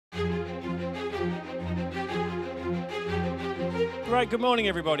Right, good morning,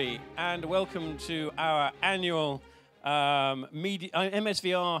 everybody, and welcome to our annual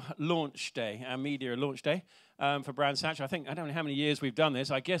MSVR launch day, our media launch day for Brands Hatch. I don't know how many years we've done this.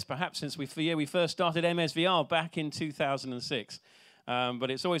 I guess perhaps since we first started MSVR back in 2006.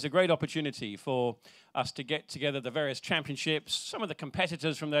 But it's always a great opportunity for us to get together the various championships, some of the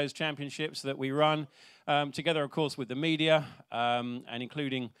competitors from those championships that we run, together, of course, with the media, and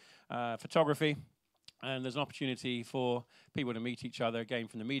including photography. And there's an opportunity for people to meet each other, again,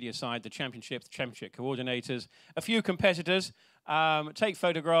 from the media side, the championship coordinators, a few competitors, take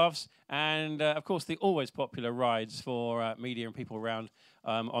photographs, and, of course, the always popular rides for media and people around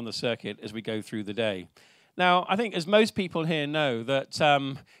on the circuit as we go through the day. Now, I think, as most people here know, that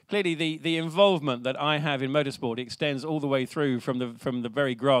clearly the involvement that I have in motorsport extends all the way through from the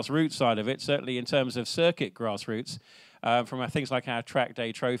very grassroots side of it, certainly in terms of circuit grassroots, from things like our track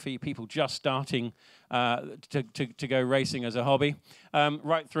day trophy, people just starting to go racing as a hobby,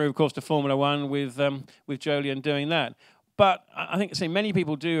 right through, of course, to Formula One with Jolyon doing that. But I think many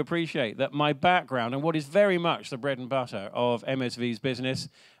people do appreciate that my background and what is very much the bread and butter of MSV's business,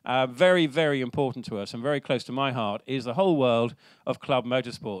 very, very important to us and very close to my heart, is the whole world of club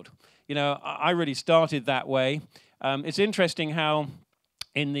motorsport. You know, I really started that way. It's interesting how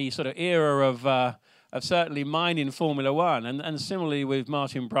in the sort of era of certainly mine in Formula One, and similarly with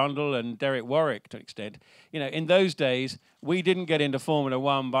Martin Brundle and Derek Warwick to an extent, you know, in those days, we didn't get into Formula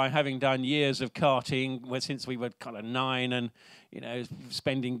One by having done years of karting since we were kind of 9 and, you know,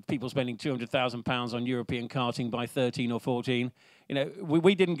 people spending £200,000 on European karting by 13 or 14. You know,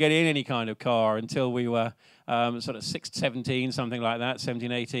 we didn't get in any kind of car until we were sort of 17, something like that,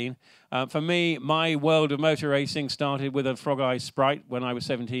 17, 18. For me, my world of motor racing started with a Frog Eye Sprite when I was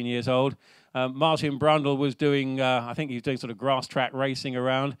 17 years old. Martin Brundle was doing, I think he was doing sort of grass track racing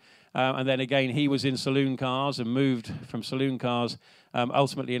around. And then again, he was in saloon cars and moved from saloon cars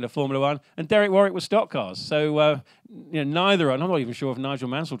ultimately into Formula One. And Derek Warwick was stock cars. So you know, neither, and I'm not even sure if Nigel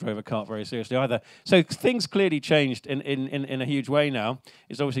Mansell drove a kart very seriously either. So things clearly changed in a huge way now.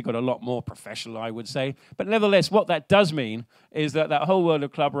 It's obviously got a lot more professional, I would say. But nevertheless, what that does mean is that whole world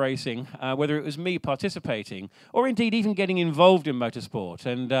of club racing, whether it was me participating or indeed even getting involved in motorsport.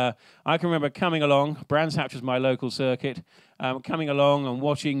 And I can remember coming along, Brands Hatch was my local circuit, coming along and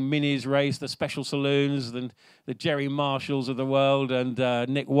watching Minis race, the special saloons, and the Jerry Marshalls of the world, and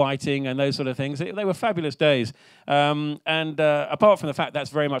Nick Whiting and those sort of things. They were fabulous days. Apart from the fact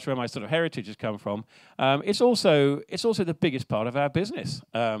that's very much where my sort of heritage has come from, it's also the biggest part of our business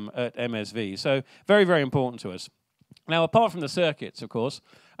at MSV. So very, very important to us. Now, apart from the circuits, of course,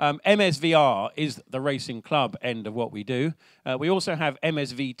 MSVR is the racing club end of what we do. We also have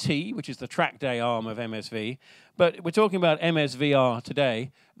MSVT, which is the track day arm of MSV. But we're talking about MSVR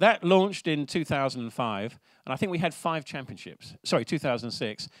today. That launched in 2005, and I think we had 5 championships. Sorry,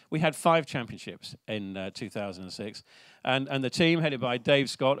 2006. We had 5 championships in 2006. And the team, headed by Dave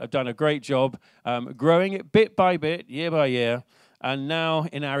Scott, have done a great job growing it bit by bit, year by year. And now,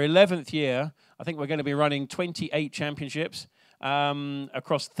 in our 11th year, I think we're going to be running 28 championships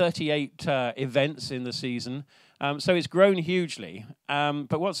across 38 events in the season. So it's grown hugely.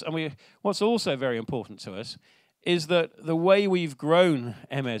 But what's also very important to us is that the way we've grown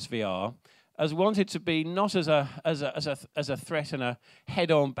MSVR has wanted to be not as a threat and a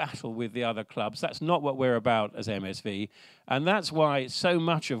head-on battle with the other clubs. That's not what we're about as MSV. And that's why so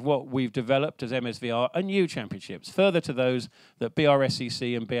much of what we've developed as MSVR are new championships, further to those that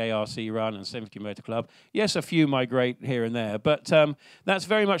BRSCC and BARC run and 70 Motor Club. Yes, a few migrate here and there, but that's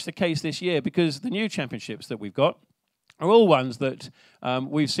very much the case this year, because the new championships that we've got are all ones that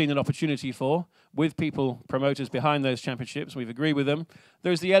we've seen an opportunity for, with people, promoters behind those championships. We've agreed with them.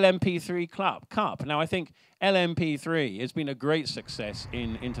 There's the LMP3 Cup. Now, I think LMP3 has been a great success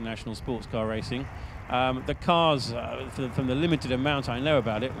in international sports car racing. The cars, from the limited amount I know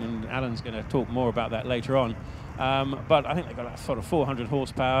about it, and Alan's going to talk more about that later on, but I think they've got like sort of 400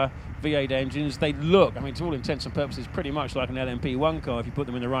 horsepower, V8 engines. They look, I mean, to all intents and purposes, pretty much like an LMP1 car if you put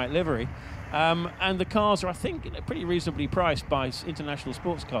them in the right livery. And the cars are, I think, pretty reasonably priced by international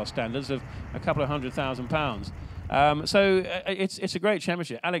sports car standards of a couple of £100,000. So it's a great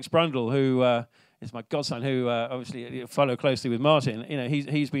championship. Alex Brundle, who is my godson, who obviously follow closely with Martin. You know,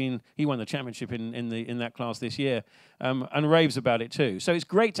 he won the championship in that class this year, and raves about it too. So it's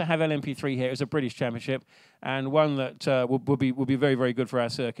great to have LMP3 here as a British championship, and one that will be very, very good for our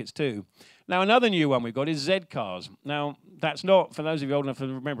circuits too. Now, another new one we've got is Z cars. Now, that's not, for those of you old enough to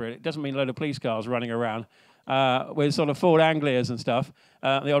remember it, it doesn't mean a load of police cars running around with sort of Ford Anglias and stuff,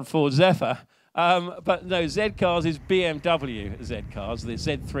 the odd Ford Zephyr. But no, Z cars is BMW Z cars, the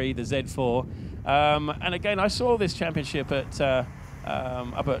Z3, the Z4. And again, I saw this championship at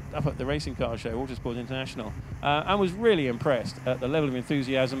up at the Racing Car Show, Autosport International, and was really impressed at the level of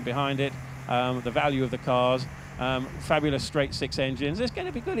enthusiasm behind it, the value of the cars, fabulous straight six engines. It's going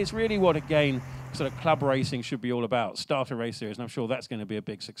to be good. It's really what, again, sort of club racing should be all about. Starter race series, and I'm sure that's going to be a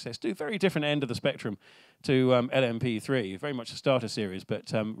big success too. Very different end of the spectrum to LMP3. Very much a starter series,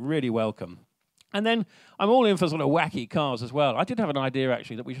 but really welcome. And then I'm all in for sort of wacky cars as well. I did have an idea,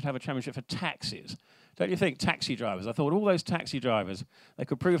 actually, that we should have a championship for taxis. Don't you think? Taxi drivers. I thought all those taxi drivers, they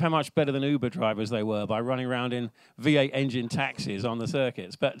could prove how much better than Uber drivers they were by running around in V8 engine taxis on the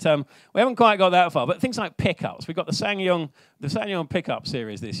circuits. But we haven't quite got that far. But things like pickups. We've got the SsangYong pickup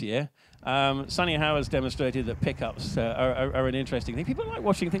series this year. Sonny Howard's demonstrated that pickups are an interesting thing. People like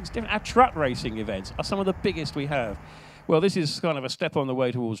watching things different. Our truck racing events are some of the biggest we have. Well, this is kind of a step on the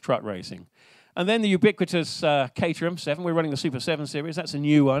way towards truck racing. And then the ubiquitous Caterham 7, we're running the Super 7 series. That's a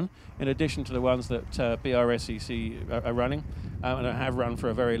new one, in addition to the ones that BRSCC are running and have run for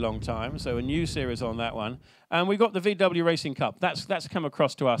a very long time. So a new series on that one. And we've got the VW Racing Cup. That's come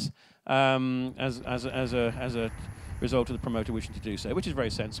across to us as a result of the promoter wishing to do so, which is very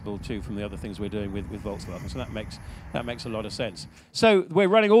sensible too from the other things we're doing with Volkswagen. So that makes a lot of sense. So we're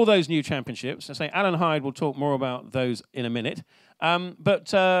running all those new championships. I say Alan Hyde will talk more about those in a minute. But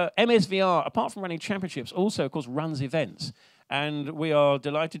MSVR, apart from running championships, also, of course, runs events. And we are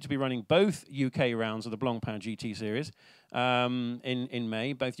delighted to be running both UK rounds of the Blancpain GT Series in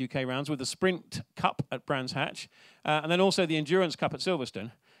May, both UK rounds, with the Sprint Cup at Brands Hatch, and then also the Endurance Cup at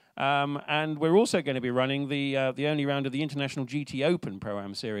Silverstone. And we're also going to be running the only round of the International GT Open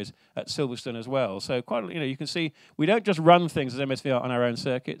Pro-Am Series at Silverstone as well. So quite, you can see we don't just run things as MSVR on our own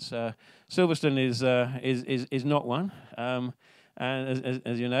circuits. Silverstone is not one. And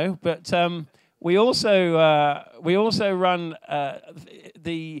as you know, but we also run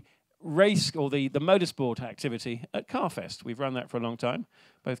the race or the motorsport activity at CarFest. We've run that for a long time,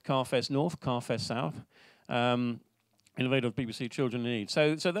 both CarFest North, CarFest South, innovative BBC Children in Need.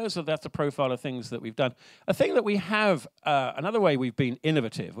 So that's the profile of things that we've done. A thing that we have, another way we've been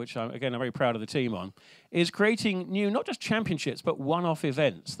innovative, which I'm very proud of the team on, is creating new, not just championships, but one-off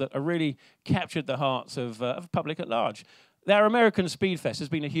events that have really captured the hearts of public at large. Our American Speedfest has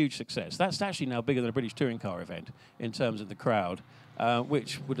been a huge success. That's actually now bigger than a British touring car event in terms of the crowd,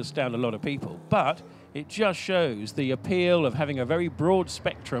 which would astound a lot of people. But it just shows the appeal of having a very broad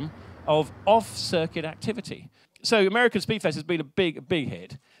spectrum of off-circuit activity. So American Speedfest has been a big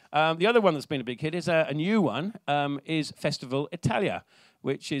hit. The other one that's been a big hit is a new one, is Festival Italia,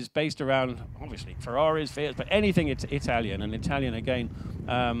 which is based around, obviously, Ferraris, Fiat, but anything Italian. And Italian, again,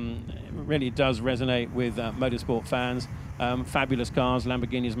 really does resonate with motorsport fans. Fabulous cars,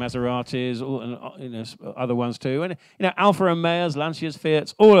 Lamborghinis, Maseratis, and other ones too. And Alfa Romeos, Lancias,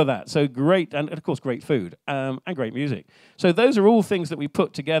 Fiats, all of that. So great, and of course, great food and great music. So those are all things that we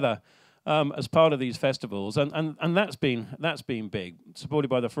put together as part of these festivals, and that's been big, supported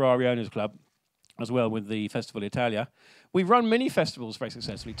by the Ferrari Owners Club as well with the Festival Italia. We've run mini festivals very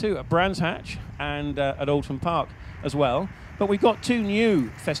successfully too, at Brands Hatch and at Alton Park as well. But we've got two new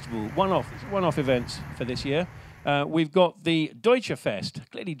festival one-off events for this year. We've got the Deutsche Fest.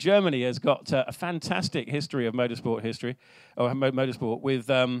 Clearly, Germany has got a fantastic history of motorsport motorsport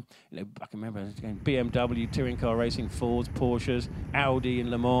with, I can remember BMW, touring car racing, Fords, Porsches, Audi in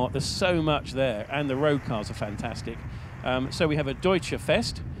Le Mans. There's so much there, and the road cars are fantastic. So we have a Deutsche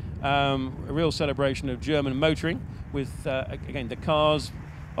Fest, a real celebration of German motoring with, again, the cars,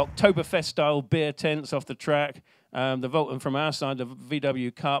 Oktoberfest-style beer tents off the track, and from our side, the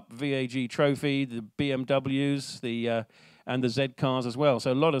VW Cup, VAG Trophy, the BMWs, and the Z cars as well.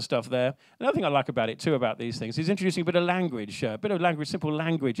 So a lot of stuff there. Another thing I like about it too, about these things, is introducing a bit of language, simple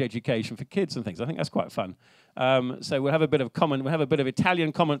language education for kids and things. I think that's quite fun. So we'll have a bit of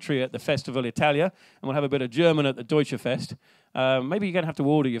Italian commentary at the Festival Italia, and we'll have a bit of German at the Deutsche Fest. Maybe you're going to have to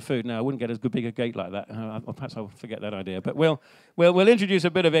order your food now. I wouldn't get as big a gate like that. Perhaps I'll forget that idea. But we'll introduce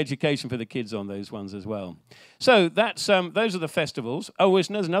a bit of education for the kids on those ones as well. So that's those are the festivals. Oh, there's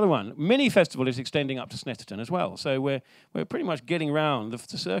another one. Mini Festival is extending up to Snetterton as well. So we're pretty much getting around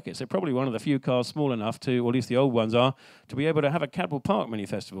the circuits. They're probably one of the few cars small enough to, or at least the old ones are, to be able to have a Cadwell Park Mini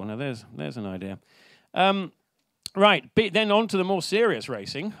Festival. Now there's an idea. Right, then on to the more serious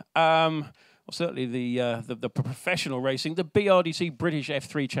racing. Certainly the professional racing. The BRDC British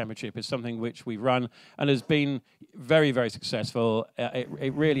F3 Championship is something which we run and has been very, very successful.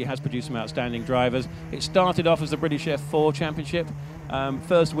 It really has produced some outstanding drivers. It started off as the British F4 Championship.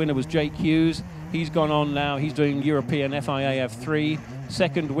 First winner was Jake Hughes. He's gone on now. He's doing European FIA F3.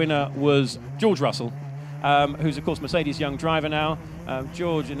 Second winner was George Russell, who's, of course, Mercedes' young driver now.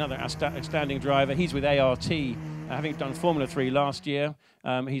 George, another outstanding driver. He's with ART having done Formula 3 last year.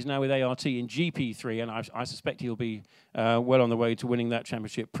 He's now with ART in GP3, and I suspect he'll be well on the way to winning that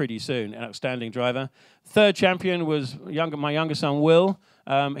championship pretty soon. An outstanding driver. Third champion was my younger son, Will.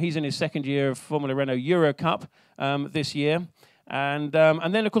 He's in his second year of Formula Renault Euro Cup this year. And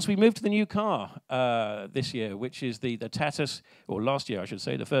then, of course, we moved to the new car this year, which is the Tatus, or last year, I should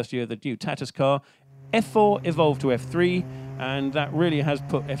say, the first year of the new Tatus car. F4 evolved to F3, and that really has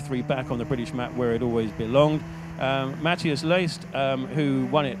put F3 back on the British map where it always belonged. Matthias Leist, who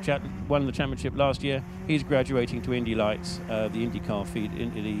won the championship last year, he's graduating to Indy Lights, the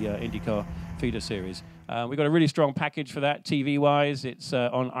IndyCar feeder series. We've got a really strong package for that, TV-wise. It's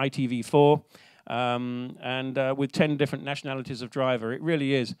on ITV4. With 10 different nationalities of driver. It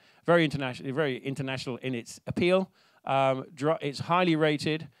really is very international in its appeal. It's highly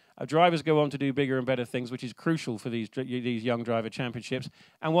rated. Drivers go on to do bigger and better things, which is crucial for these young driver championships.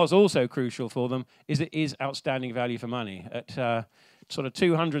 And what's also crucial for them is it is outstanding value for money. At sort of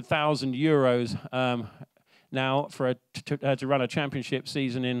 200,000 euros now to run a championship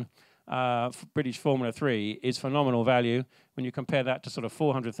season in British Formula 3 is phenomenal value. When you compare that to sort of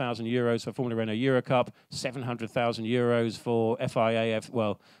 400,000 euros for Formula Renault Euro Cup, 700,000 euros for FIA,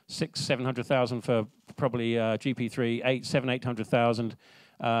 well, 700,000 for probably GP3, 800,000,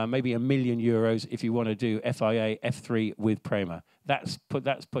 maybe €1 million if you want to do FIA F3 with Prema.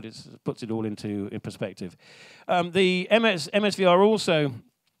 Puts it all in perspective. The MSVR also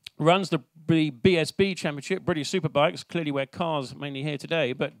runs the BSB Championship, British Superbikes, clearly where cars mainly here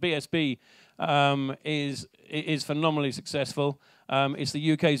today, but BSB is phenomenally successful. It's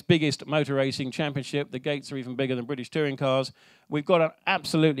the UK's biggest motor racing championship. The gates are even bigger than British touring cars. We've got an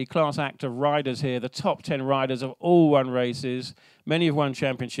absolutely class act of riders here. The top 10 riders have all won races. Many have won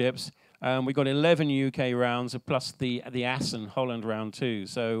championships. We've got 11 UK rounds, plus the Assen Holland round too.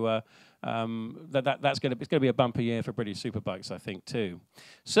 So it's going to be a bumper year for British Superbikes, I think, too.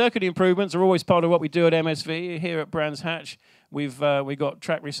 Circuit improvements are always part of what we do at MSV. Here at Brands Hatch, we've got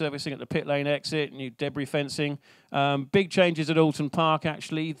track resurfacing at the pit lane exit, new debris fencing. Big changes at Alton Park,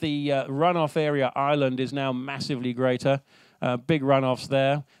 actually. The runoff area island is now massively greater. Big runoffs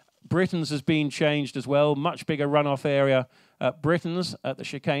there. Britain's has been changed as well. Much bigger runoff area at Britain's at the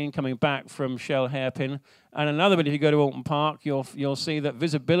chicane coming back from Shell Hairpin. And another bit, if you go to Alton Park, you'll see that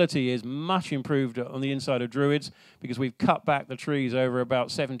visibility is much improved on the inside of Druids because we've cut back the trees over about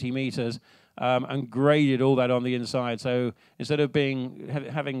 70 metres and graded all that on the inside. So instead of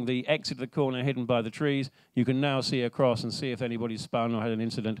having the exit of the corner hidden by the trees, you can now see across and see if anybody's spun or had an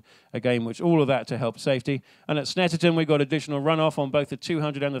incident. Again, which all of that to help safety. And at Snetterton, we've got additional runoff on both the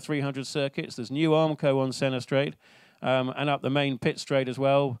 200 and the 300 circuits. There's new Armco on Senna Straight and up the main pit straight as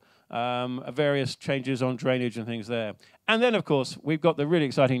well. Various changes on drainage and things there. And then, of course, we've got the really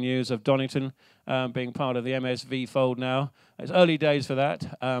exciting news of Donington being part of the MSV fold now. It's early days for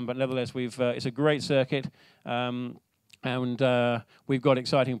that, but nevertheless, it's a great circuit. And we've got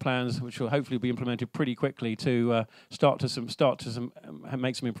exciting plans which will hopefully be implemented pretty quickly to start to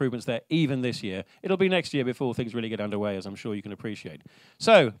make some improvements there even this year. It'll be next year before things really get underway, as I'm sure you can appreciate.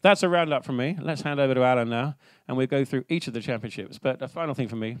 So that's a roundup from me. Let's hand over to Alan now, and we'll go through each of the championships. But a final thing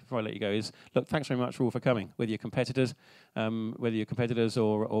from me before I let you go is, look, thanks very much all for coming, whether you're competitors, or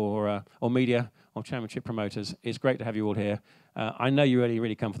media or championship promoters. It's great to have you all here. I know you only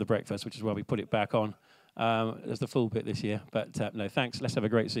really come for the breakfast, which is why we put it back on. There's the full bit this year, but no, thanks. Let's have a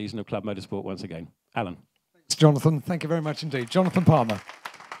great season of Club Motorsport once again. Alan. Thanks, Jonathan. Thank you very much indeed. Jonathan Palmer.